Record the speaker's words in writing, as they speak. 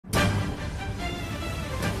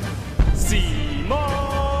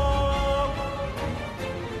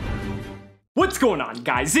What's going on,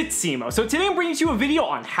 guys? It's Cimoooooooo. So today I'm bringing you a video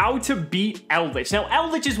on how to beat Eldlich. Now,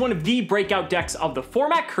 Eldlich is one of the breakout decks of the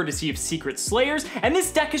format, courtesy of Secret Slayers, and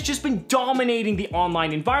this deck has just been dominating the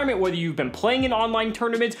online environment, whether you've been playing in online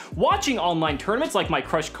tournaments, watching online tournaments like my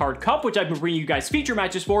Crush Card Cup, which I've been bringing you guys feature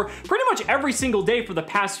matches for pretty much every single day for the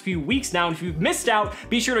past few weeks now. And if you've missed out,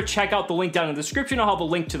 be sure to check out the link down in the description. I'll have a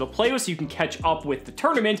link to the playlist so you can catch up with the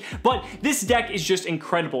tournament. But this deck is just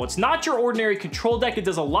incredible. It's not your ordinary control deck. It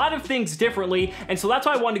does a lot of things differently. And so that's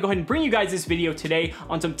why I wanted to go ahead and bring you guys this video today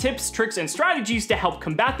on some tips, tricks, and strategies to help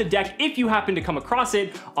combat the deck if you happen to come across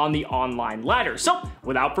it on the online ladder. So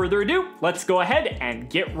without further ado, let's go ahead and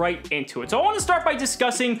get right into it. So I want to start by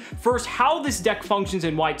discussing first how this deck functions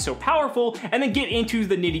and why it's so powerful, and then get into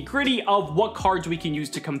the nitty-gritty of what cards we can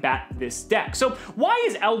use to combat this deck. So why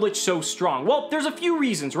is Eldlich so strong? Well, there's a few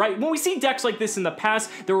reasons, right? When we see decks like this in the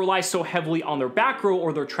past that rely so heavily on their back row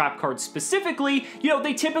or their trap cards specifically,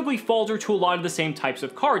 they typically falter to a lot of the same types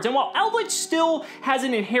of cards. And while Eldlich still has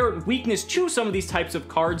an inherent weakness to some of these types of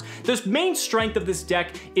cards, the main strength of this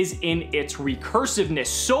deck is in its recursiveness.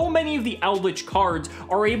 So many of the Eldlich cards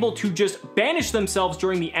are able to just banish themselves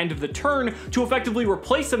during the end of the turn to effectively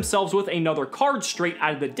replace themselves with another card straight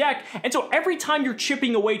out of the deck. And so every time you're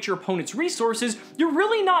chipping away at your opponent's resources, you're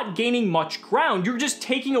really not gaining much ground. You're just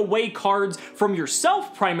taking away cards from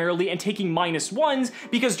yourself primarily and taking -1s,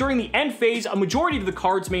 because during the end phase, a majority of the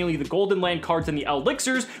cards, mainly the golden land cards and the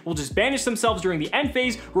elixirs, will just banish themselves during the end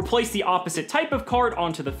phase, replace the opposite type of card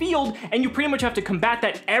onto the field, and you pretty much have to combat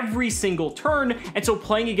that every single turn. And so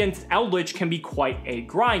playing against Eldlich can be quite a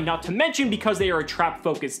grind. Not to mention, because they are a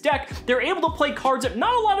trap-focused deck, they're able to play cards that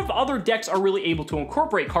not a lot of other decks are really able to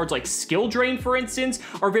incorporate. Cards like Skill Drain, for instance,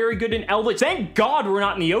 are very good in Eldlich. Thank God we're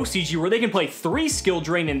not in the OCG where they can play 3 Skill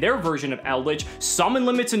Drain in their version of Eldlich. Summon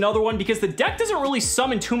Limit's another one, because the deck doesn't really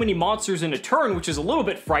summon too many monsters in a turn, which is a little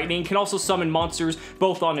bit frightening. Can also summon monsters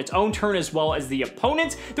both on its own turn as well as the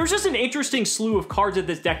opponent's. There's just an interesting slew of cards that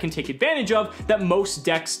this deck can take advantage of that most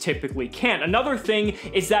decks typically can't. Another thing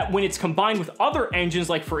is that when it's combined with other engines,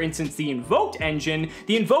 like for instance the Invoked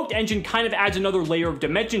engine kind of adds another layer of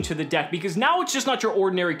dimension to the deck, because now it's just not your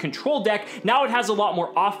ordinary control deck. Now it has a lot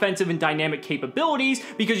more offensive and dynamic capabilities,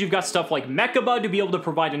 because you've got stuff like Mechaba to be able to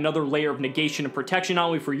provide another layer of negation and protection, not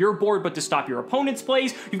only for your board but to stop your opponent's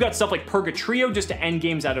plays. You've got stuff like Purgatrio just to end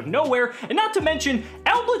games out of nowhere, and not to mention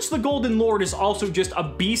Eldlich the Golden Lord is also just a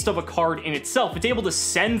beast of a card in itself. It's able to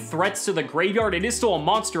send threats to the graveyard. It is still a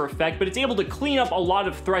monster effect, but it's able to clean up a lot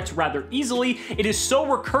of threats rather easily. It is so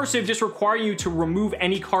recursive, just requiring you to remove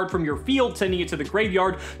any card from your field, sending it to the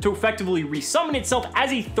graveyard to effectively resummon itself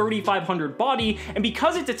as a 3500 body. And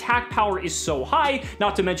because its attack power is so high,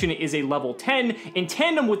 not to mention it is a level 10, in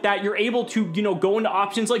tandem with that, you're able to, go into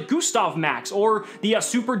options like Gustav Max or the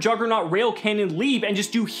Super Juggernaut Rail Cannon Leave and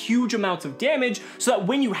just do huge amounts of damage, so that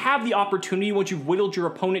when you have the opportunity, once you've whittled your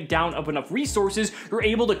opponent down of enough resources, you're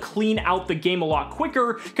able to clean out the game a lot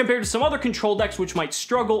quicker compared to some other control decks which might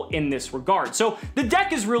struggle in this regard. So the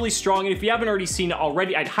deck is really strong, and if you haven't already seen it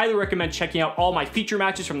already, I'd highly recommend checking out all my feature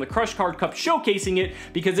matches from the Crush Card Cup showcasing it,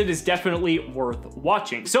 because it is definitely worth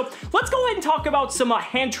watching. So let's go ahead and talk about some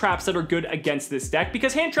hand traps that are good against this deck,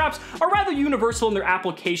 because hand traps are rather universal in their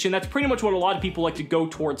application. That's pretty much what a lot of people like to go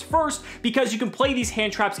towards first, because you can play these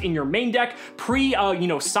hand traps in your main deck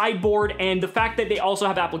sideboard, and the fact that they also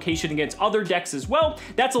have application against other decks as well,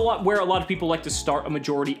 that's where a lot of people like to start a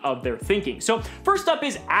majority of their thinking. So first up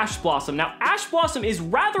is Ash Blossom. Now Ash Blossom is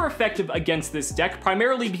rather effective against this deck,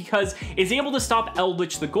 primarily because it's able to stop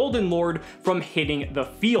Eldlich the Golden Lord from hitting the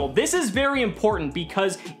field. This is very important,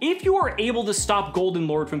 because if you are able to stop Golden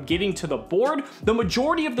Lord from getting to the board, the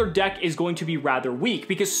majority of their deck is going to be rather weak,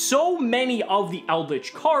 because so many of the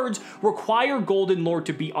Eldlich cards require Golden Lord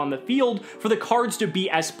to be on the field for the cards to be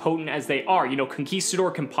as potent as they are.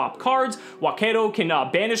 Conquistador can pop cards, Waquero can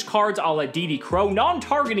banish cards a la DD Crow,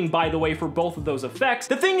 non-targeting by the way for both of those effects.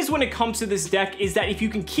 The thing is, when it comes to this deck, is that if you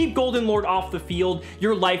can keep Golden Lord off the field,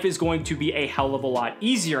 your life is going to be a hell of a lot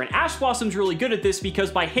easier. And Ash Blossom's really good at this,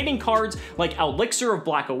 because by hitting cards like Elixir of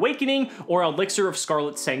Black Awakening or Elixir of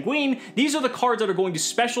Scarlet Sanguine, these are the cards that are going to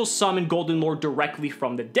special summon Golden Lord directly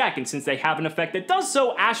from the deck. And since they have an effect that does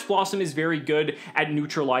so, Ash Blossom is very good at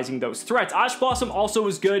neutralizing those threats. Ash Blossom also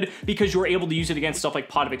is good because you're able to use it against stuff like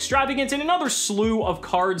Pot of Extravagance and another slew of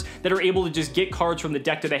cards that are able to just get cards from the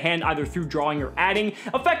deck to the hand, either through drawing or adding.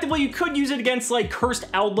 Effectively, you could use it against like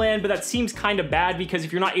Cursed Eldland, but that seems kind of bad, because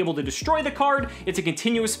if you're not able to destroy the card, it's a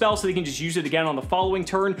continuous spell, so they can just use it again on the following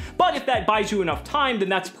turn. But if that buys you enough time, then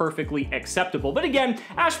that's perfectly acceptable. But again,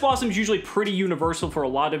 Ash Blossom is usually pretty universal for a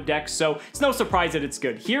lot of decks, so it's no surprise that it's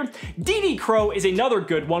good here. DD Crow is another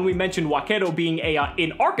good one. We mentioned Waquero being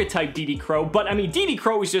an archetype archetype DD Crow, but I mean, DD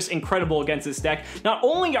Crow is just incredible against this deck. Not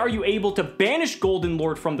only are you able to banish Golden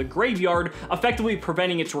Lord from the graveyard, effectively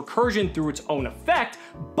preventing its recursion through its own effect,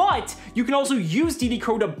 but you can also use DD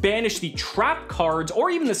Crow to banish the trap cards, or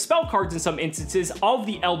even the spell cards in some instances, of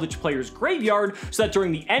the Eldlich player's graveyard, so that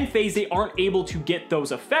during the end phase, they aren't able to get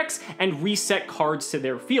those effects and reset cards to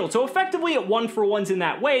their field. So effectively, it 1-for-1s in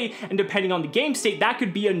that way, and depending on the game state, that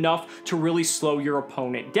could be enough to really slow your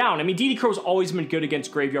opponent down. I mean, DD Crow's always been good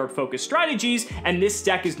against graveyard-focused strategies, and this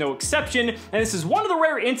deck is no exception, and this is one of the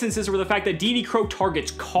rare instances where the fact that DD Crow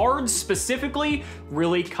targets cards specifically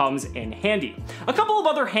really comes in handy. A couple of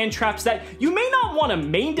other hand traps that you may not want to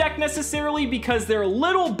main deck necessarily because they're a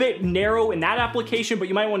little bit narrow in that application, but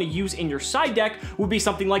you might want to use in your side deck would be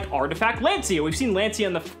something like Artifact Lancia. We've seen Lancia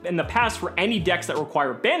in the past for any decks that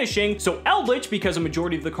require banishing, so Eldlich, because a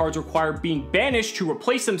majority of the cards require being banished to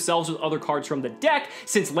replace themselves with other cards from the deck,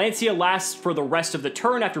 since Lancia lasts for the rest of the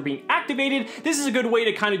turn after being activated, this is a good way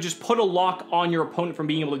to kind of just put a lock on your opponent from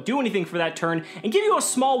being able to do anything for that turn and give you a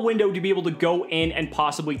small window to be able to go in and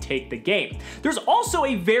possibly take the game. There's also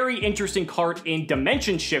a very interesting card in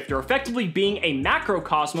Dimension Shifter, effectively being a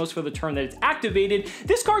Macrocosmos for the turn that it's activated.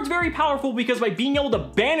 This card's very powerful because by being able to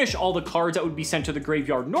banish all the cards that would be sent to the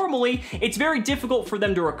graveyard normally, it's very difficult for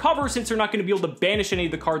them to recover since they're not going to be able to banish any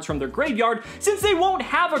of the cards from their graveyard since they won't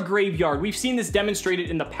have a graveyard. We've seen this demonstrated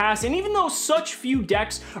in the past, and even though such few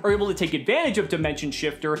decks are able to take advantage of Dimension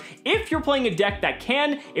Shifter, if you're playing a deck that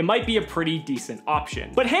can, it might be a pretty decent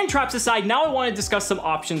option. But hand traps aside, now I want to discuss some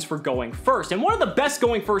options for going first, and one of the best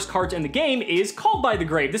going first cards in the game is Called by the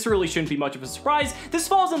Grave. This really shouldn't be much of a surprise. This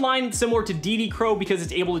falls in line similar to DD Crow because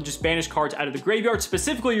it's able to just banish cards out of the graveyard.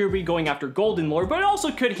 Specifically, you'll be going after Golden Lord, but it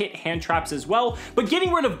also could hit hand traps as well. But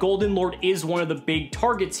getting rid of Golden Lord is one of the big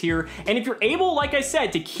targets here, and if you're able, like I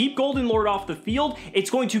said, to keep Golden Lord off the field, it's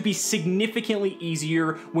going to be significantly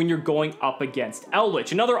easier when you're going up against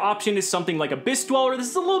Eldlich. Another option is something like Abyss Dweller. This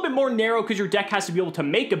is a little bit more narrow because your deck has to be able to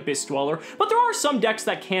make Abyss Dweller, but there are some decks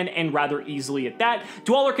that can, and rather easily at that.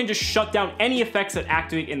 Dweller can just shut down any effects that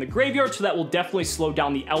activate in the graveyard, so that will definitely slow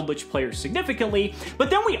down the Eldlich players significantly. But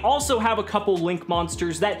then we also have a couple Link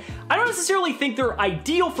monsters that I don't necessarily think they're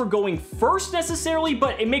ideal for going first necessarily,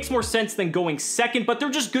 but it makes more sense than going second, but they're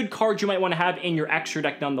just good cards you might want to have in your extra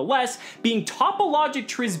deck nonetheless, being Topologic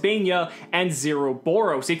Trisbania and Zero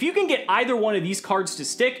Boros. If you can get either one of these cards to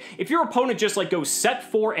stick, if your opponent just like goes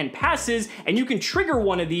set 4 and passes, and you can trigger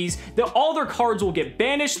one of these, all their cards will get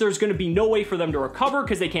banished. There's going to be no way for them to recover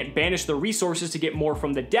because they can't banish their resources to get more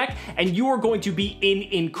from the deck, and you are going to be in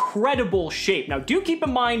incredible shape. Now, do keep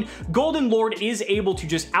in mind, Golden Lord is able to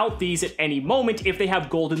just out these at any moment if they have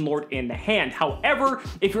Golden Lord in the hand. However,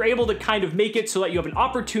 if you're able to kind of make it so that you have an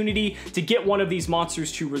opportunity to get one of these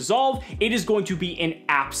monsters to resolve, it is going to be an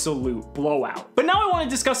absolute blowout. But now I want to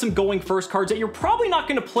discuss some going first cards that you're probably not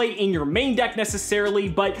going to play in your main deck necessarily,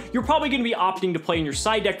 but you're probably going to be opting to play in your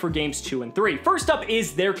side deck for games 2 and 3. First up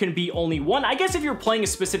is There Can Be Only One. I guess if you're playing a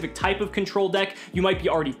specific type of control deck, you might be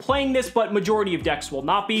already playing this, but majority of decks will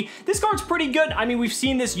not be. This card's pretty good. I mean, we've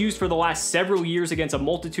seen this used for the last several years against a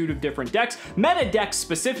multitude of different decks. Meta decks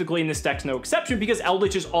specifically, and this deck's no exception because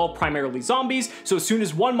Eldlich is all primarily zombies, so as soon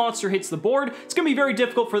as one monster hits the board, it's going to be very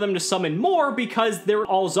difficult for them to summon more because they're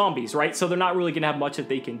all zombies, right? So they're not really going to have much that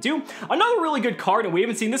they can do. Another really good card, and we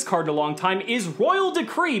haven't seen this card in a long time, is Royal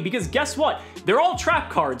Decree, because guess what? They're all trap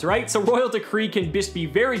cards, right? So Royal Decree can just be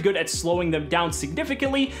very good at slowing them down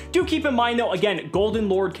significantly. Do keep in mind though, again, Golden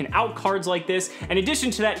Lord can out cards like this. In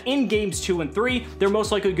addition to that, in games 2 and 3, they're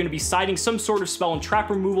most likely going to be siding some sort of spell and trap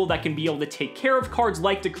removal that can be able to take care of cards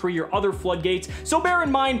like Decree or other floodgates. So bear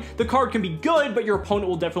in mind, the card can be good, but your opponent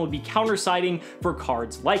will definitely be counter-siding for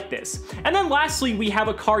cards like this. And then lastly, we have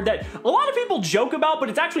a card that a lot of people joke about, but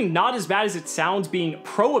it's actually not as bad as it sounds, being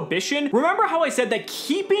Prohibition. Remember how I said that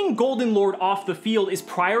keeping Golden Lord off the field is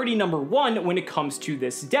priority number 1 when it comes to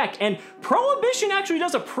this deck, and Prohibition actually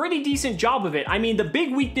does a pretty decent job of it. I mean, the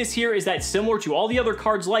big weakness here is that similar to all the other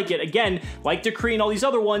cards like it, again, like Decree and all these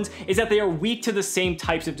other ones, is that they are weak to the same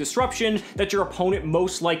types of disruption that your opponent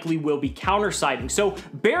most likely will be counter-siding. So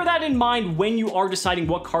bear that in mind when you are deciding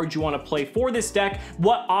what cards you want to play for this deck,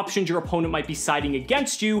 what options your opponent might be siding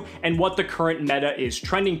against you, and what the current meta is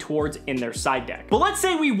trending towards in their side deck. But let's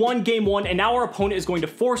say we won game 1 and now our opponent is going to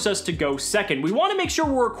force us to go second. We want to make sure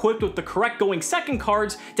we're equipped with the correct going second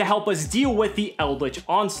cards to help us deal with the the Eldlich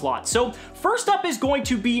Onslaught. So first up is going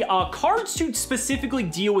to be cards to specifically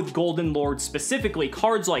deal with Golden Lord, specifically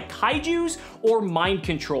cards like Kaijus or Mind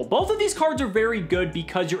Control. Both of these cards are very good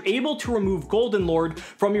because you're able to remove Golden Lord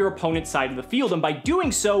from your opponent's side of the field, and by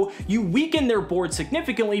doing so, you weaken their board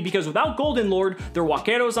significantly because without Golden Lord, their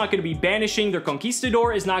Waquero is not going to be banishing, their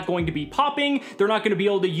Conquistador is not going to be popping, they're not going to be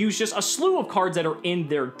able to use just a slew of cards that are in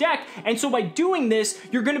their deck, and so by doing this,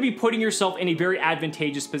 you're going to be putting yourself in a very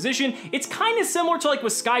advantageous position. It's kind of similar to like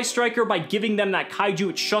with Sky Striker. By giving them that Kaiju,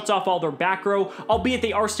 it shuts off all their back row, albeit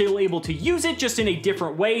they are still able to use it just in a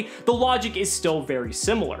different way. The logic is still very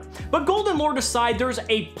similar. But Golden Lord aside, there's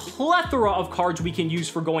a plethora of cards we can use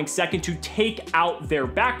for going second to take out their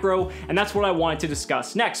back row, and that's what I wanted to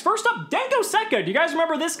discuss next. First up, Denko Sekka. Do you guys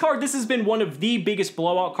remember this card? This has been one of the biggest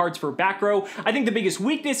blowout cards for back row. I think the biggest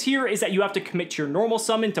weakness here is that you have to commit to your normal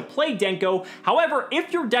summon to play Denko. However,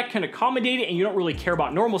 if your deck can accommodate it and you don't really care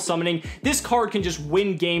about normal summoning, this card can just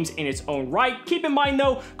win games in its own right. Keep in mind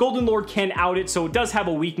though, Golden Lord can out it, so it does have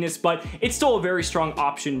a weakness, but it's still a very strong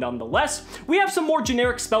option nonetheless. We have some more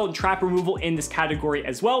generic spell and trap removal in this category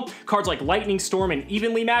as well. Cards like Lightning Storm and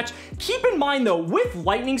Evenly Match. Keep in mind though, with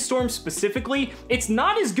Lightning Storm specifically, it's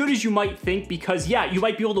not as good as you might think because yeah, you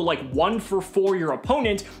might be able to like 1-for-4 your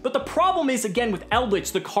opponent, but the problem is again with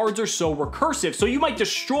Eldlich, the cards are so recursive, so you might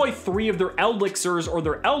destroy 3 of their Eldlixirs or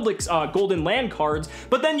their Eldlich Golden Land cards,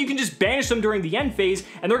 but then you can just banish them during the end phase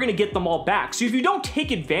and they're going to get them all back. So if you don't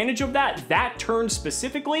take advantage of that turn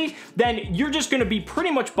specifically, then you're just going to be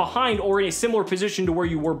pretty much behind or in a similar position to where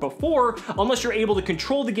you were before, unless you're able to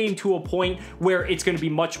control the game to a point where it's going to be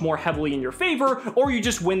much more heavily in your favor, or you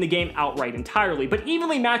just win the game outright entirely. But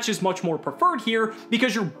Evenly Matched is much more preferred here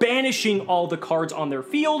because you're banishing all the cards on their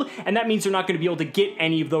field, and that means they're not going to be able to get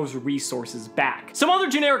any of those resources back. Some other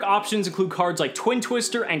generic options include cards like Twin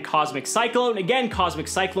Twister and Cosmic Cyclone. Again, Cosmic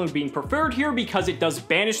Cyclone being preferred here because it does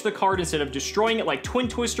banish the card instead of destroying it like Twin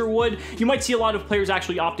Twister would. You might see a lot of players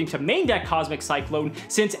actually opting to main deck Cosmic Cyclone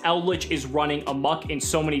since Eldlich is running amok in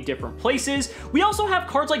so many different places. We also have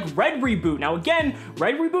cards like Red Reboot. Now again,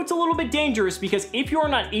 Red Reboot's a little bit dangerous because if you are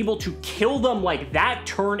not able to kill them like that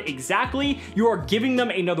turn exactly, you are giving them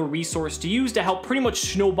another resource to use to help pretty much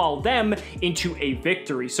snowball them into a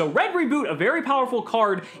victory. So Red Reboot, a very powerful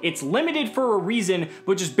card. It's limited for a reason,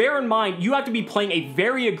 but just bear in mind, you have to be playing a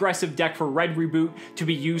very aggressive deck for Red Reboot to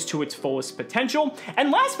be used to its fullest potential.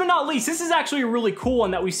 And last but not least, this is actually a really cool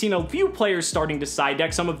one that we've seen a few players starting to side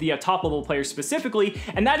deck, some of the top level players specifically,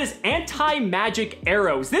 and that is Anti-Magic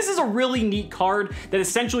Arrows. This is a really neat card that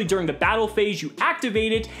essentially during the battle phase you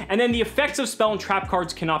activate it, and then the effects of spell and trap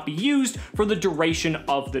cards cannot be used for the duration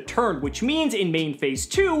of the turn, which means in main phase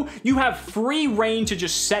 2, you have free reign to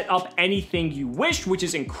just set up anything you wish, which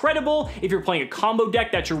is incredible. If you're playing a combo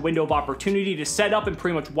deck, that's your window of opportunity to set up and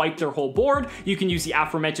pretty much wipe their whole board. You can use the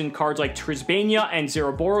aforementioned cards like Trisbania and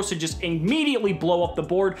Zeroboros to just immediately blow up the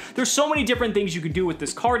board. There's so many different things you could do with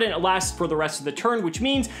this card, and it lasts for the rest of the turn, which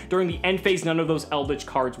means during the end phase, none of those Eldlich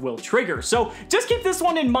cards will trigger. So just keep this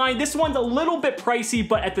one in mind. This one's a little bit pricey,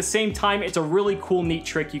 but at the same time, it's a really cool, neat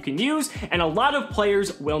trick you can use, and a lot of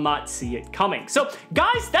players will not see it coming. So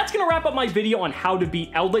guys, that's gonna wrap up my video on how to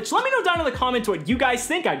beat Eldlich. Let me know down in the comments what you guys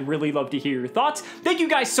think. I'd really love to hear your thoughts. Thank you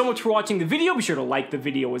guys so much for watching the video. Be sure to like the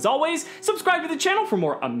video as always. Subscribe to the channel for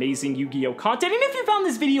more amazing Yu-Gi-Oh content. And if you found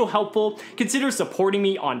this video helpful, consider supporting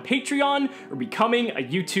me on Patreon or becoming a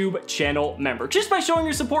YouTube channel member. Just by showing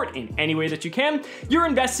your support in any way that you can, you're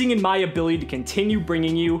investing in my ability to continue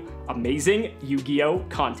bringing you amazing Yu-Gi-Oh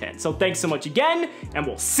content. So thanks so much again, and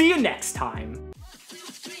we'll see you next time.